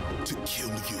to kill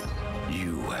you.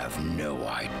 You have no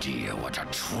idea what a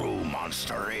true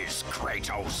monster is,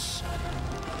 Kratos.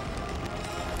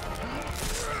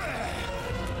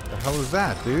 The hell is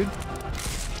that, dude?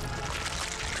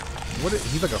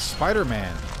 He's like a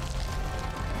Spider-Man.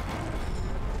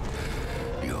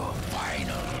 Your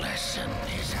final lesson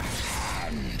is at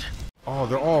hand. Oh,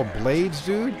 they're all blades,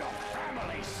 dude?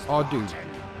 Oh, dude.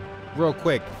 Real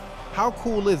quick. How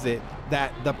cool is it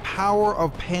that the power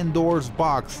of Pandora's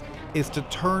box is to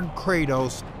turn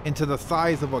Kratos into the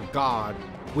size of a god,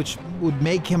 which would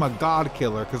make him a god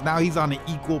killer, because now he's on an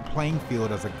equal playing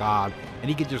field as a god, and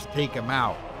he could just take him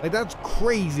out. Like, that's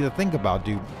crazy to think about,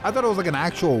 dude. I thought it was like an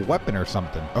actual weapon or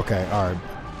something. Okay, all right.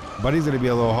 Buddy's gonna be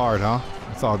a little hard, huh?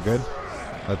 It's all good.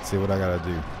 Let's see what I gotta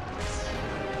do.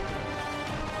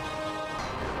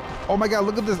 Oh my god,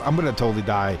 look at this. I'm gonna totally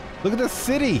die. Look at this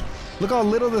city. Look how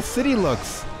little the city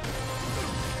looks.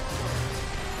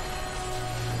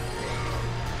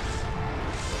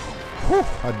 Whew,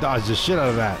 I dodged the shit out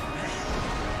of that.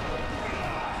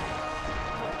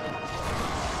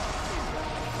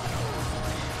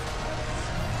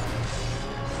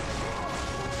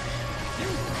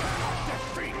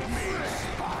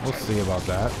 We'll see about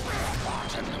that.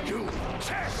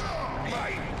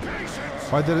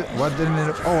 Why didn't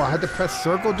it? Oh, I had to press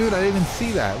circle, dude. I didn't even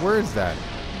see that. Where is that?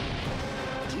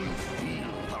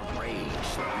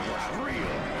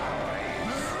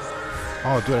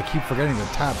 Oh, dude, I keep forgetting to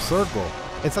tap circle.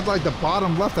 It's at like the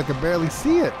bottom left. I can barely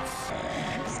see it.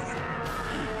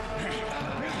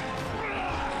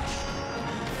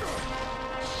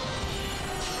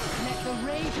 Let the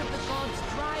rage of the gods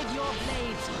drive your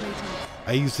blades, Kratos.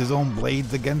 I used his own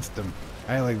blades against him.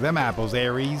 I ain't like them apples,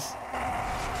 Ares.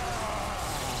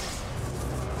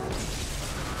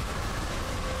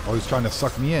 Oh, he's trying to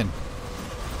suck me in.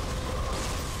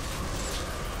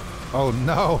 Oh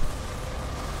no.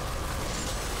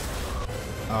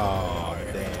 Oh,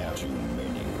 damn. Too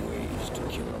many ways to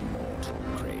kill a mortal,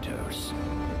 Kratos.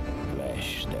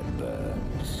 Flesh that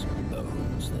burns,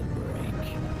 bones that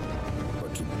break.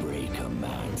 But to break a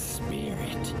man's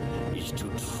spirit is to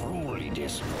truly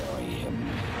destroy him.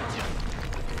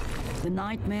 The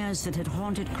nightmares that had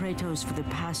haunted Kratos for the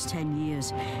past 10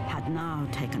 years had now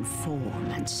taken form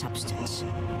and substance.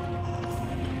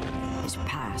 His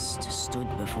past stood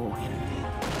before him.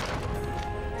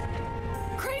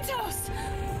 Kratos!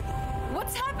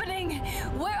 What's happening?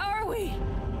 Where are we?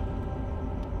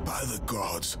 By the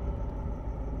gods,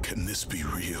 can this be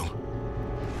real?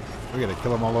 We gotta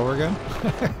kill him all over again?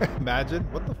 Imagine.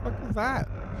 What the fuck is that?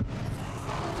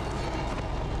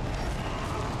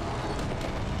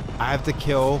 I have to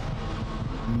kill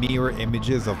mirror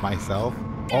images of myself.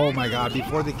 Oh my god,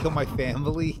 before they kill my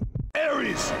family.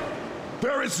 Ares!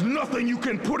 There is nothing you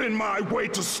can put in my way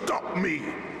to stop me!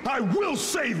 I will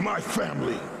save my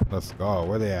family! Let's go.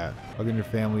 Where they at? Hugging your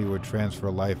family would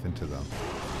transfer life into them.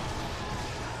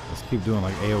 Let's keep doing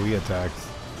like AoE attacks.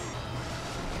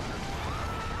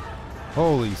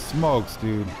 Holy smokes,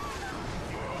 dude.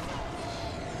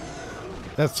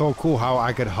 That's so cool how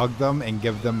I could hug them and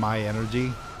give them my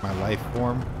energy, my life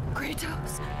form.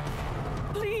 Kratos,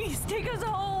 please take us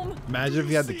home. Imagine if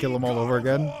you had to kill them all over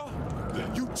again.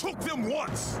 You took them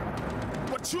once,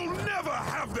 but you'll never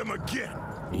have them again.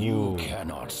 You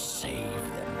cannot save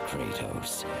them,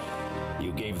 Kratos.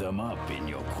 You gave them up in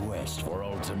your quest for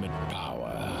ultimate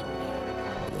power.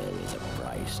 There is a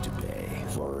price to pay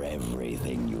for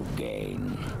everything you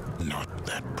gain. Not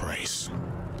that price.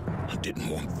 I didn't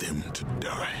want them to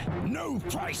die. No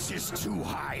price is too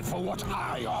high for what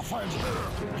I offered.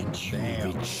 And you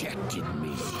rejected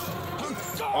me.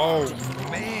 Oh,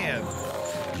 man.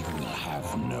 You will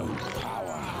have no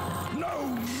power,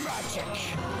 no magic.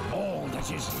 All that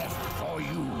is left for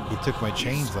you. He took my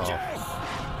chains off.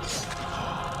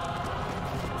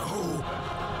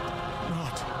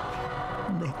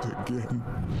 Not again.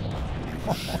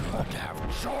 You should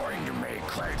have joined me,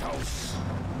 Kratos.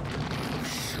 You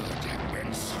should have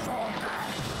been stronger.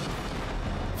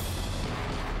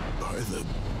 By the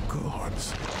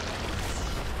gods.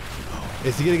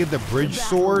 Is he gonna get the bridge The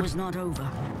battle sword? was not over.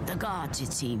 The gods,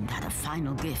 it seemed, had a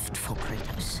final gift for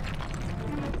Kratos.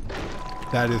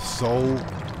 That is so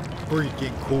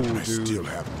freaking cool, dude. I still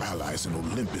have allies in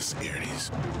Olympus,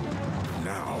 Ares.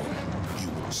 Now, you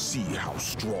will see how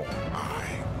strong I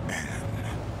am.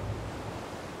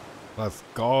 Let's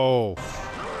go.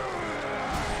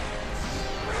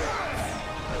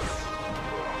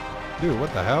 Dude,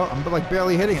 what the hell? I'm like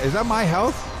barely hitting it. Is that my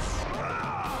health?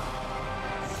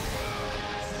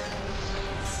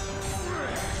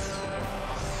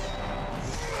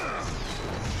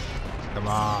 Come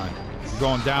on. You're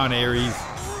going down, Ares.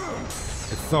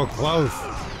 It's so close.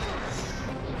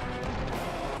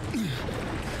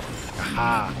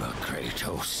 Aha.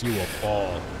 Kratos, you will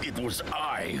fall. It was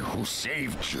I who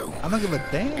saved you. I don't give a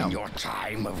damn. In your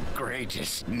time of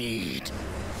greatest need.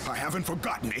 I haven't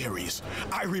forgotten, Ares.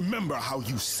 I remember how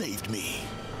you saved me.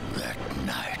 That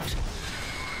night,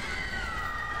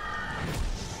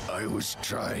 I was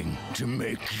trying to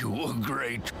make you a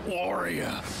great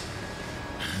warrior.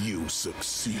 You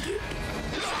succeeded.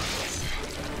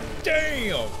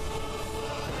 Damn!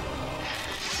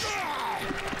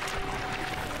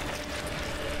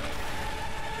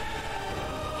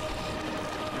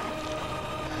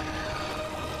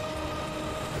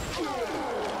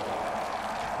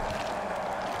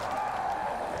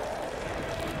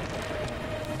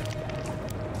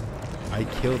 I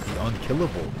killed the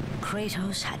unkillable.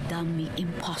 Kratos had done the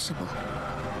impossible.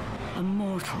 A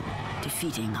mortal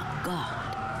defeating a god.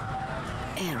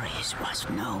 Ares was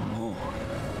no more.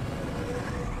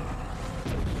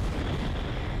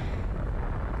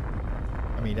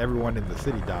 I mean, everyone in the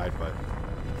city died, but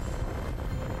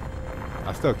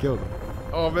I still killed him.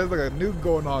 Oh man, there's like a Noob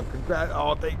going on. Congrats.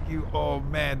 Oh, thank you. Oh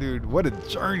man, dude, what a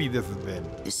journey this has been.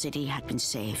 The city had been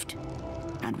saved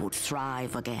and would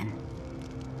thrive again.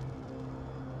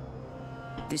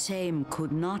 The same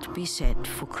could not be said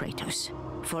for Kratos,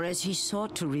 for as he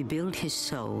sought to rebuild his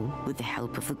soul with the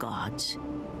help of the gods,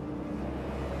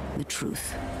 the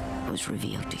truth was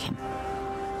revealed to him.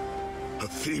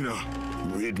 Athena,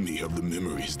 rid me of the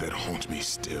memories that haunt me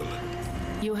still.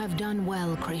 You have done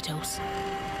well, Kratos.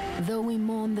 Though we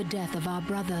mourn the death of our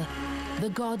brother, the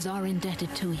gods are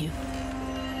indebted to you.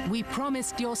 We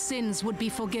promised your sins would be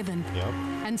forgiven,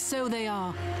 and so they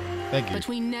are. Thank you. But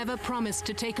we never promised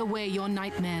to take away your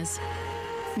nightmares.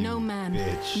 No man,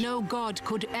 no god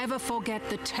could ever forget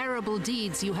the terrible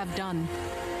deeds you have done.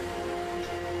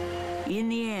 In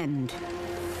the end,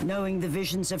 knowing the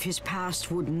visions of his past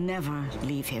would never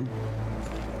leave him,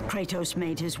 Kratos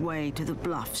made his way to the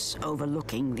bluffs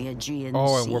overlooking the Aegean Sea.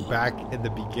 Oh, and we're back in the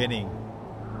beginning.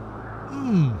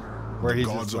 Where The he's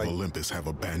gods just of like, Olympus have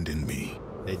abandoned me.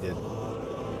 They did.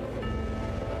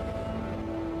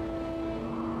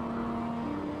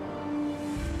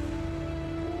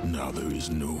 Now there is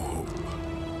no hope.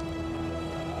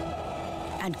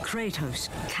 And Kratos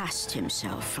cast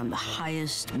himself from the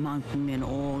highest mountain in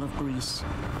all of Greece.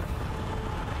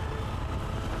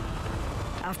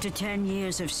 After 10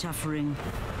 years of suffering,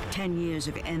 10 years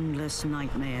of endless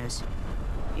nightmares,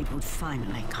 it would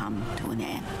finally come to an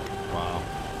end. Wow.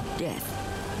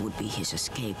 Death would be his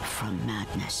escape from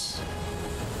madness.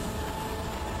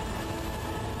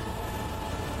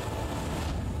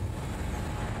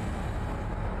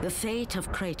 The fate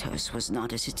of Kratos was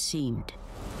not as it seemed.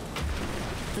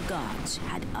 The gods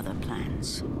had other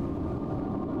plans.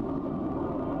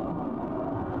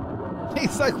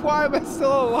 He's like, why am I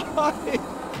still alive?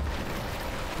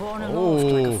 Born aloft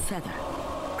like a feather,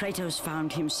 Kratos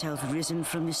found himself risen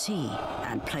from the sea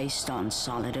and placed on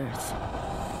solid earth.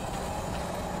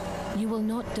 You will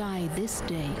not die this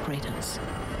day, Kratos.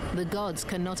 The gods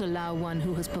cannot allow one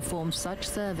who has performed such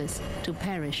service to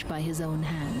perish by his own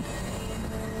hand.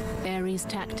 Ares'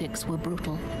 tactics were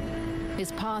brutal.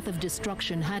 His path of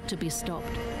destruction had to be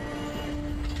stopped.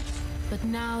 But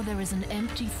now there is an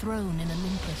empty throne in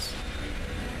Olympus,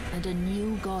 and a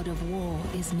new god of war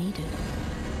is needed.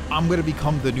 I'm gonna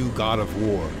become the new god of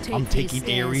war. I'm Take taking these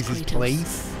stairs, Ares' Kratos.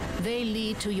 place. They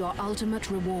lead to your ultimate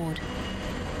reward.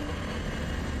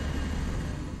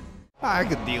 I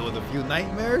could deal with a few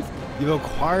nightmares. You've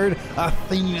acquired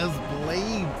Athena's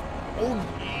blade. Oh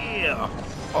yeah.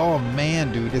 Oh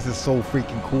man, dude, this is so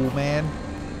freaking cool, man.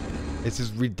 This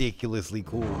is ridiculously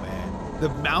cool, man. The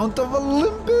Mount of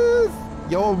Olympus.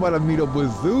 Yo, I'm about to meet up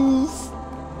with Zeus.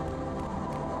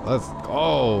 Let's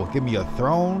go. Give me a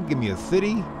throne. Give me a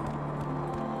city.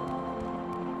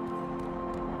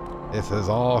 This is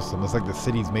awesome. It's like the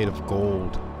city's made of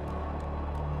gold.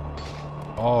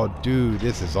 Oh, dude,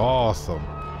 this is awesome.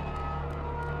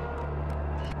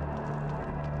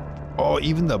 Oh,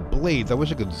 even the blades. I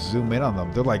wish I could zoom in on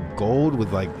them. They're like gold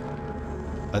with like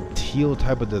a teal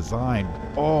type of design.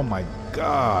 Oh my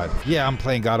god. Yeah, I'm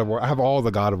playing God of War. I have all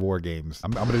the God of War games.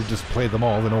 I'm gonna just play them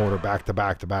all in order, back to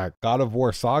back to back. God of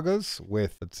War Sagas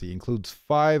with, let's see, includes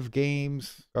 5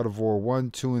 games. God of War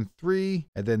 1, 2, and 3.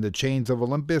 And then the Chains of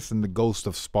Olympus and the Ghost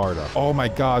of Sparta. Oh my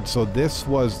god, so this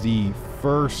was the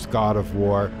first God of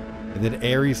War. And then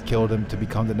Ares killed him to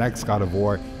become the next God of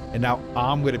War. And now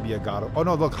I'm gonna be a God of... Oh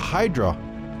no, look, Hydra.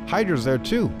 Hydra's there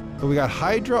too. So we got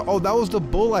Hydra. Oh, that was the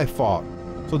bull I fought.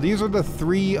 So these are the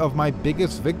 3 of my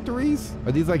biggest victories?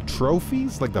 Are these like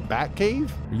trophies? Like the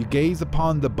Batcave? You gaze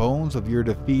upon the bones of your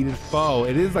defeated foe.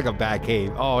 It is like a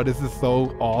Batcave. Oh, this is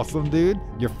so awesome, dude.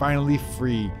 You're finally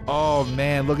free. Oh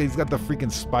man, look, he's got the freaking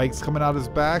spikes coming out his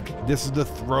back. This is the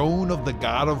throne of the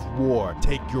God of War.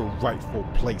 Take your rightful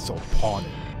place upon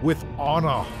it with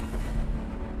honor.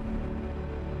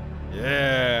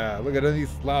 Yeah, look at him, he's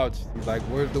slouched. He's like,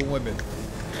 where's the women?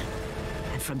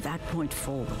 And from that point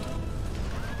forward,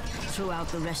 throughout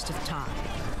the rest of time,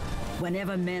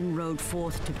 whenever men rode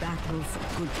forth to battle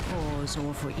for good cause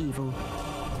or for evil,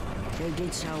 they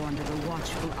did so under the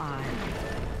watchful eye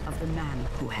of the man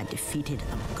who had defeated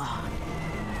a god.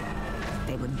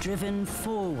 They were driven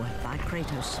forward by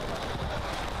Kratos,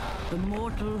 the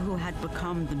mortal who had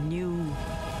become the new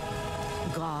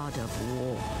god of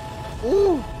war.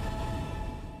 Ooh!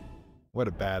 What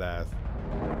a badass.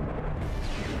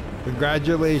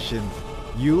 Congratulations.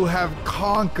 You have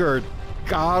conquered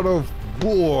God of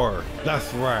War.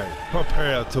 That's right.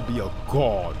 Prepare to be a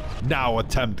god. Now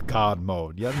attempt god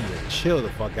mode. You need to chill the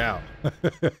fuck out.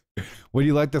 Would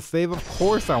you like to save? Of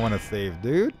course I want to save,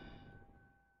 dude.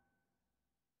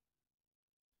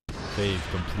 Save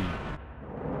complete.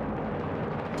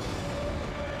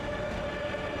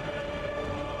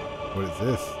 What is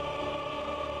this?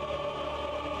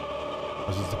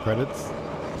 That's just the credits.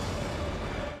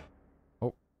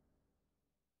 Oh.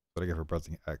 What I get for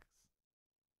pressing X?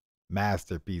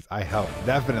 Masterpiece. I helped.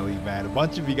 Definitely, man. A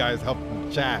bunch of you guys helped in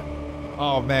the chat.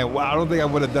 Oh, man. Wow. I don't think I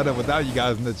would have done it without you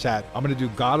guys in the chat. I'm going to do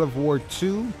God of War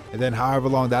 2. And then however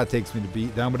long that takes me to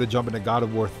beat. Then I'm going to jump into God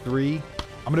of War 3.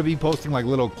 I'm going to be posting like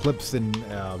little clips and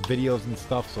videos and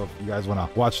stuff. So if you guys want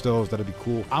to watch those, that'd be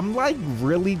cool. I'm like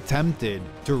really tempted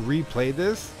to replay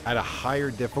this at a higher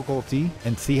difficulty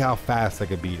and see how fast I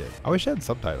could beat it. I wish I had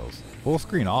subtitles. Full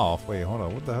screen off. Wait, hold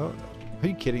on. What the hell? Are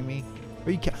you kidding me?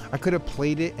 Are you I could have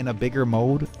played it in a bigger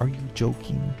mode. Are you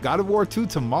joking? God of War 2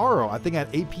 tomorrow. I think at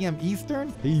 8 p.m.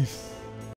 Eastern. Peace.